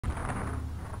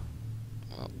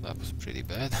Well, that was pretty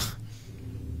bad.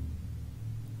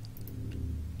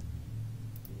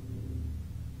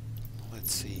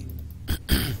 Let's see.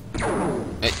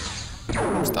 Hey!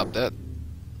 Stop that!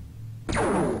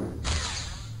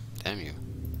 Damn you.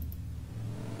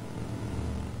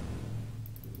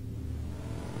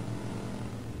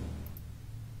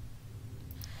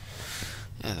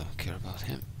 I don't care about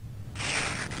him.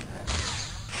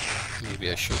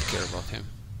 Maybe I should care about him.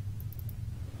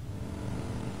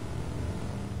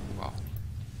 Wow.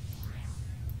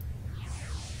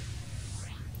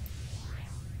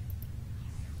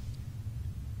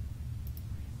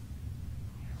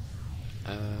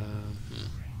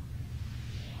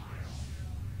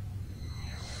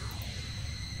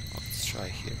 Let's try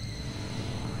here.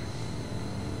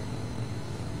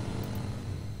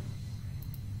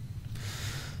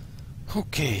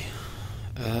 Okay.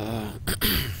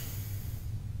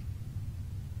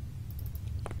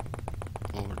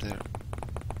 Over there.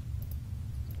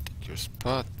 Take your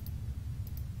spot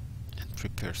and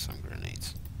prepare some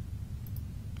grenades.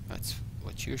 That's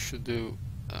what you should do.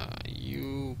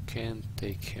 You can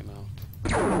take him out.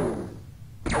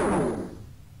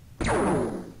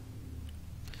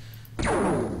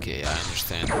 Okay, I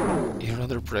understand. You're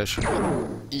under pressure,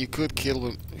 but you could kill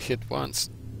him, hit once.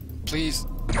 Please.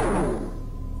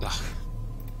 Ugh.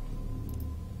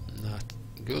 Not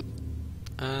good.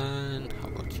 And how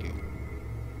about you?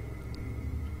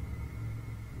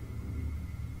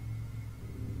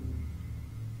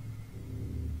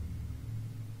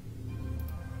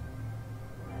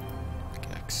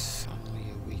 Gax, only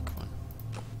a weak one.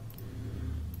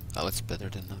 Well, it's better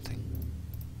than nothing.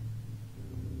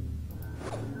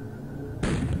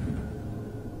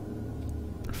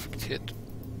 Perfect hit.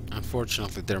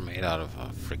 Unfortunately, they're made out of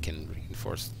freaking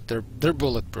reinforced. They're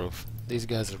bulletproof. These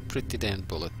guys are pretty damn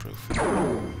bulletproof.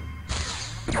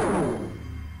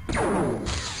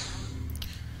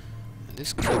 And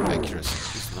this crap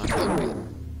accuracy is not helping.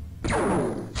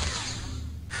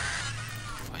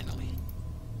 Finally.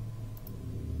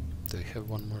 Do we have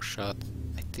one more shot?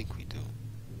 I think we do.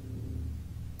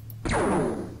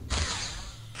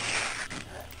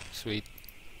 Sweet.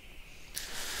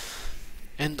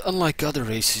 And unlike other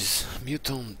races,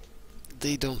 Muton,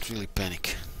 they don't really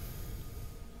panic.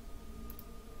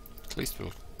 At least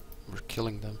we're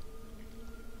killing them.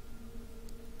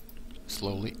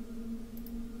 Slowly.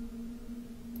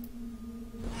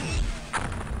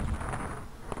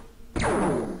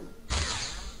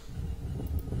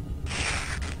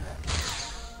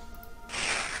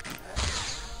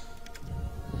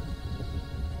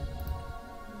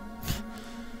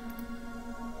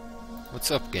 What's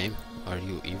up, game? Are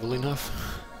you evil enough?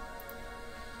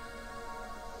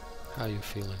 How you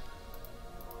feeling?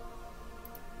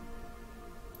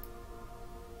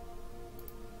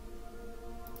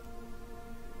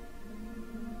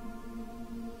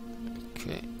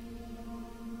 Okay.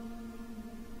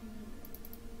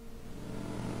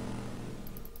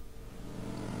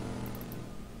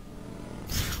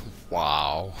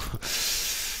 Wow.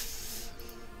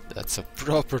 That's a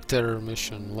proper terror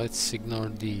mission. Let's ignore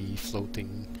the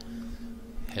floating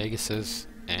Hagises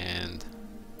and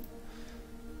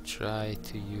try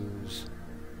to use...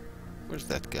 Where's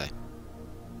that guy?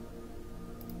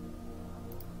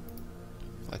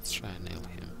 Let's try and nail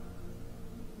him.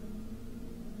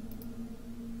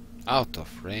 Out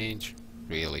of range?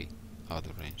 Really? Out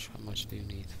of range. How much do you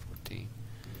need? 14.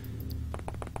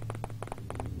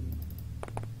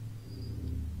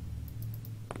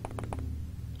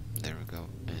 There we go.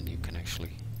 And you can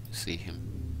actually see him.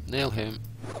 Nail him.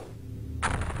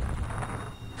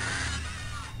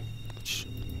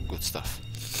 Good stuff.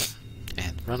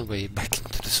 And run away back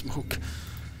into the smoke.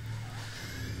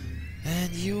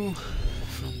 And you,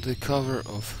 from the cover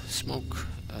of smoke,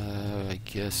 I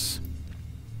guess,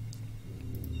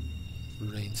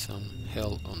 rain some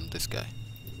hell on this guy.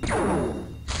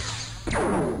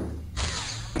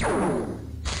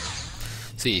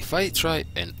 See, if I try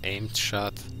an aimed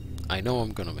shot, I know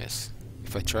I'm gonna miss.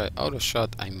 If I try auto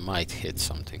shot, I might hit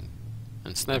something.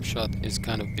 And snapshot is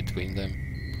kind of between them.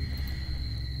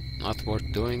 Not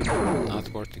worth doing, not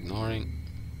worth ignoring.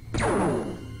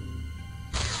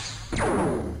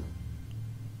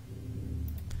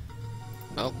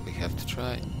 Well, we have to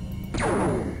try.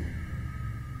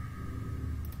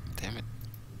 Damn it.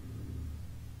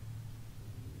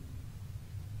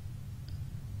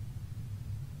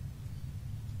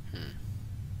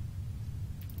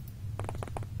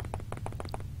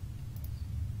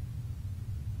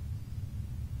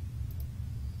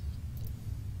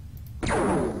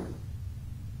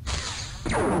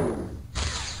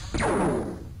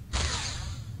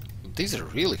 these are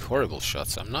really horrible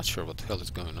shots. I'm not sure what the hell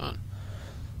is going on.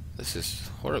 This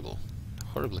is horrible.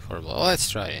 Horribly horrible. Oh, let's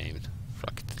try aimed.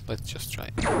 Fuck it. Let's just try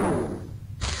it.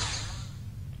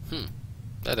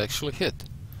 That actually hit.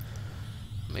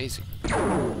 Amazing.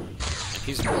 And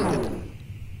he's wounded.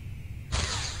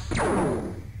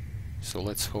 So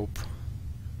let's hope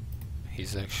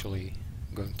he's actually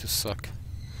going to suck.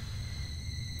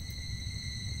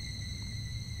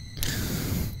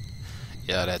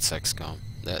 Yeah, that's XCOM.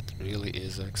 That really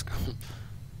is XCOM.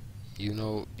 You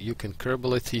know, you can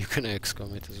Kerbal it, you can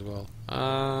XCOM it as well.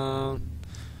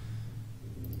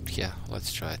 Yeah,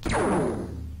 let's try it.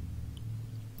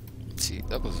 Let's see,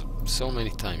 that was so many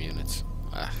time units.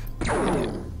 Ah, hit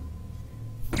him.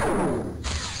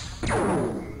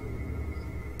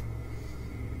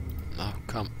 Now,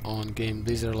 come on, game.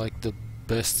 These are like the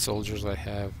best soldiers I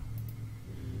have.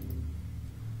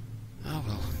 Oh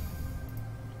well.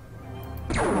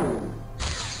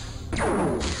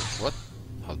 What?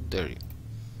 How dare you?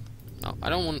 Now, I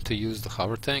don't want to use the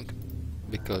hover tank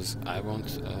because I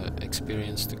want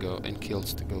experience to go and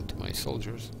kills to go to my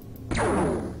soldiers.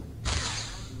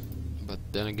 But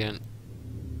then again,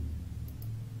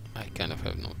 I kind of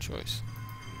have no choice.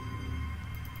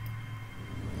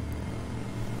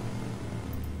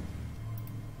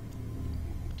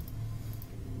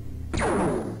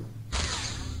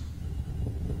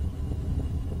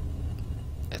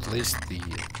 At least the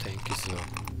tank is a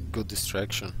good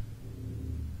distraction.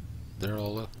 They're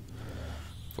all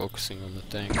focusing on the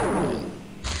tank. And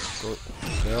go to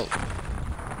hell.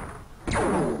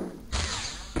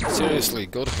 Seriously,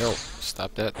 go to hell.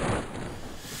 Stop that.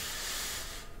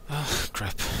 Oh,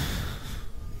 crap.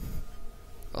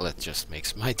 Well, that just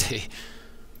makes my day.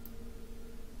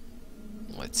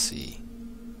 Let's see.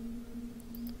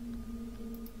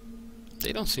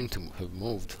 They don't seem to have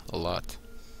moved a lot.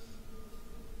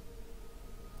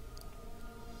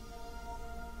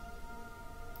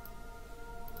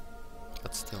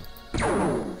 But still.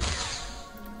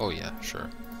 Oh yeah, sure.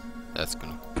 That's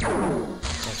gonna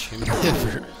touch him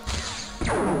never.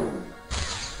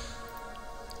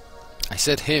 I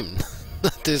said him,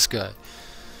 not this guy.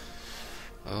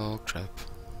 Oh crap.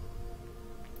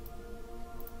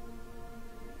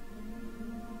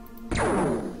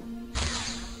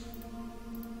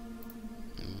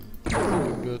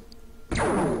 Looking good.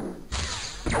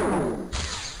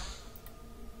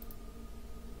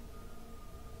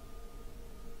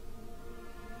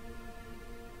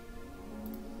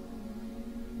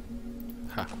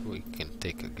 Ha, we can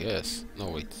take a guess. No,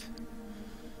 wait.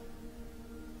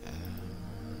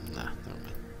 Nah, never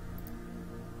mind.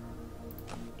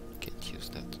 Can't use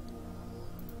that.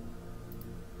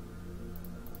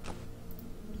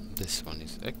 This one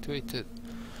is activated.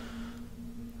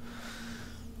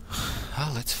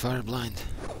 Ah, let's fire blind.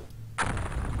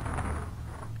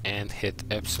 And hit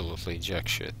absolutely jack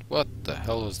shit. What the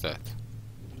hell was that?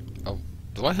 Oh,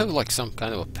 do I have like some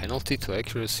kind of a penalty to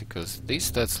accuracy? Because these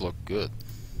stats look good.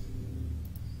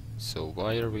 So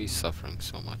why are we suffering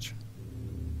so much?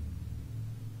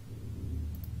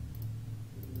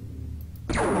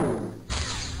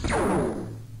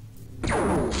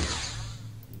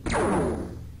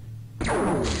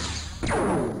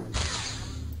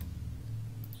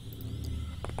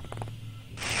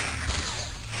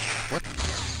 What?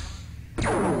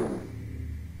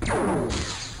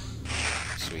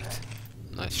 Sweet.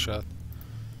 Nice shot.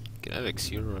 Kinetic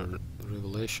 0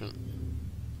 revelation.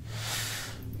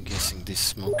 I'm guessing this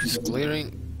smoke is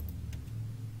clearing.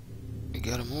 We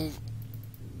gotta move.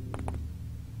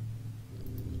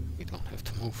 We don't have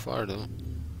to move far though.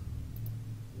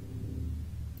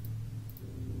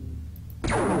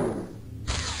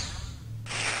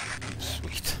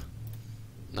 Sweet.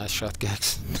 Nice shot,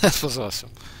 Gax. That was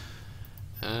awesome.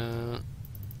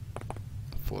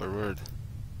 Forward.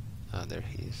 Ah, there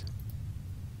he is.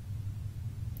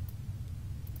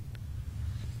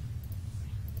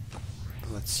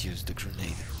 Let's use the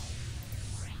grenade.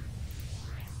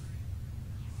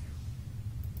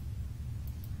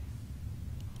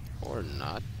 Or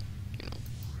not, you know.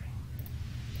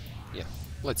 Yeah,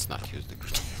 let's not use the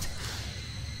grenade.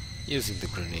 Using the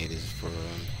grenade is for...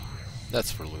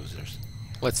 that's for losers.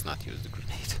 Let's not use the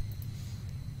grenade.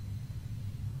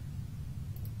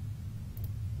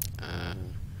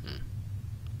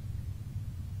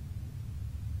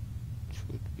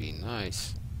 Should be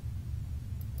nice.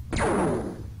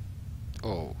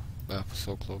 Oh, that was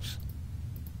so close.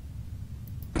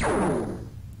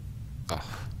 Oh,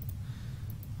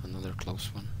 another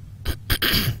close one.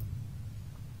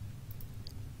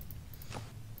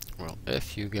 Well,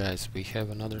 F you guys, we have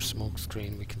another smoke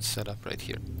screen we can set up right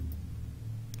here.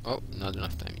 Oh, not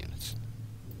enough time units.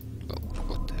 Well,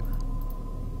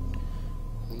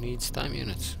 needs time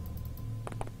units?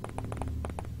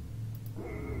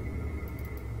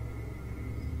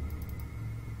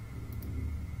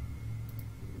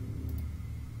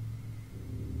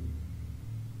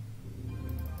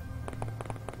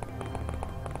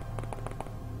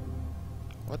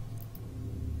 What?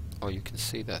 Oh, you can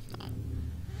see that now.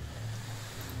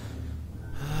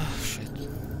 Ah, shit.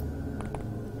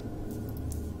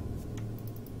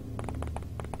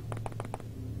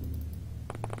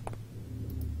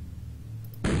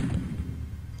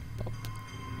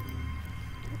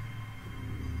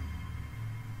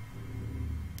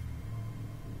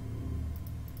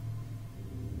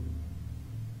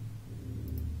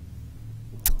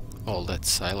 All that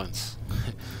silence.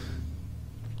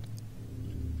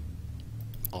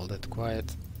 All that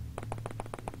quiet.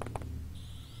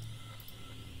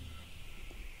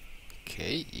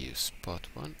 Okay, you spot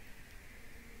one.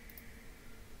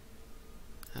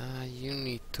 You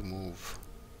need to move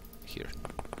here.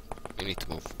 You need to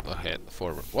move ahead,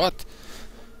 forward. What?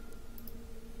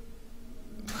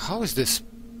 How is this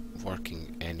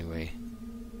working anyway?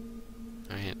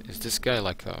 I mean, is this guy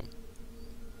like a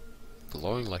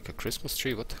glowing like a Christmas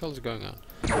tree? What the hell is going on?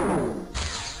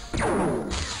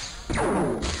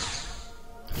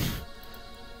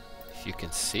 If you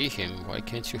can see him, why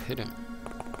can't you hit him?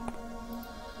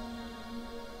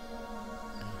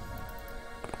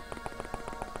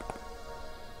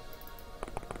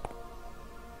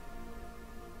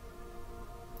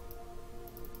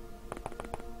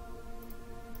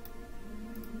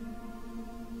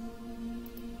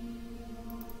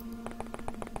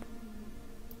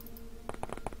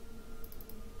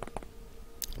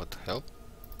 What the hell?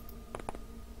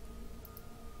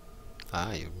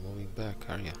 Ah, you're moving back,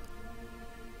 are you?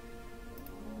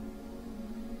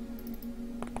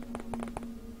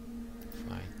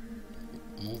 Fine.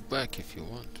 Move back if you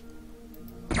want.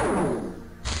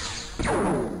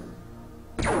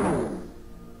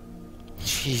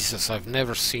 Jesus, I've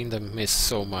never seen them miss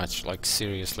so much. Like,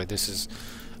 seriously, this is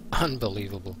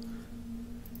unbelievable.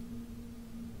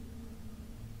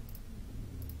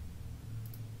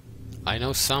 I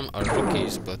know some are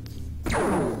rookies, but...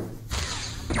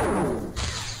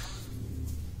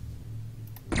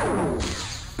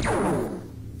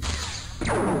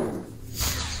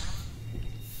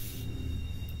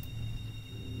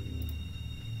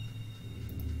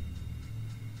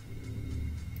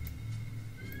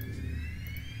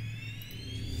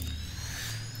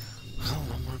 Oh,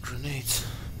 no more grenades.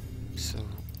 So...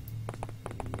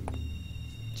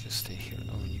 just stay here.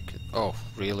 Oh, and you can... Oh,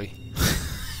 really?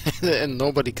 And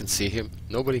nobody can see him.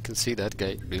 Nobody can see that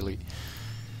guy, really.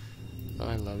 Oh,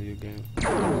 I love you, game.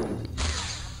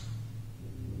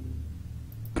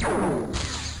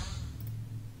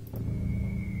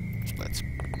 Let's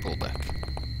pull back.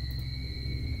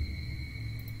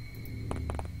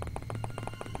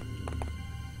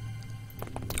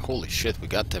 Holy shit, we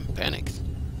got them panicked.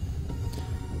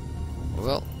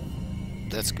 Well,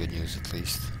 that's good news at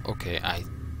least. Okay, I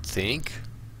think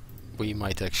we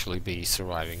might actually be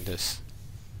surviving this.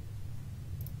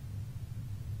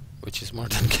 Which is more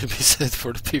than can be said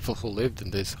for the people who lived in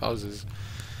these houses.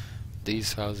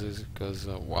 Because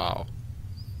wow,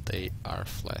 they are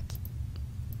flattened.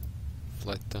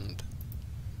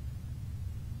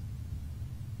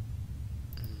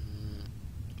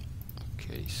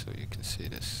 Okay, so you can see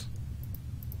this.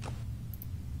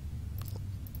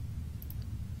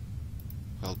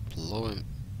 I'll blow him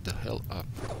the hell up.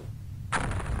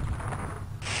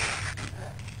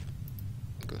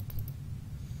 Good.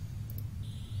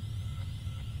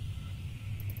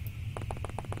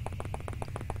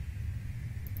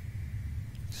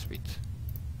 Sweet.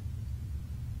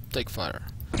 Take fire.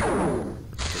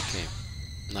 Take aim.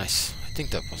 Nice. I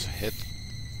think that was a hit.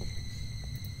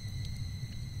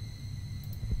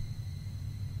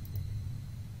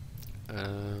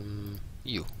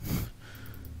 You.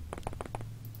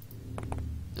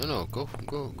 No, go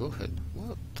ahead.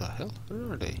 What the hell?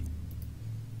 Where are they?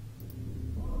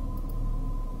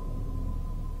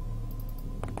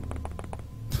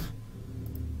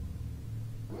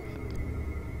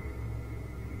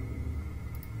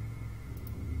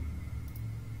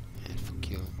 And fuck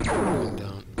you. Going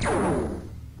down.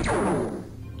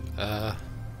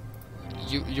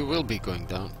 You will be going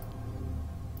down.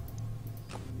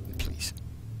 Please.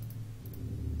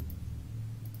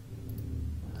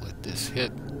 Let this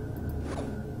hit.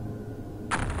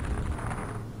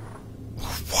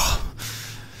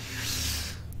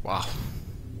 Wow.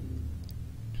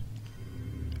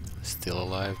 Still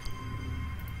alive.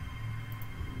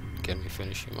 Can we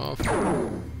finish him off?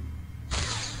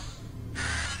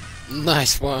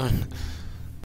 Nice one!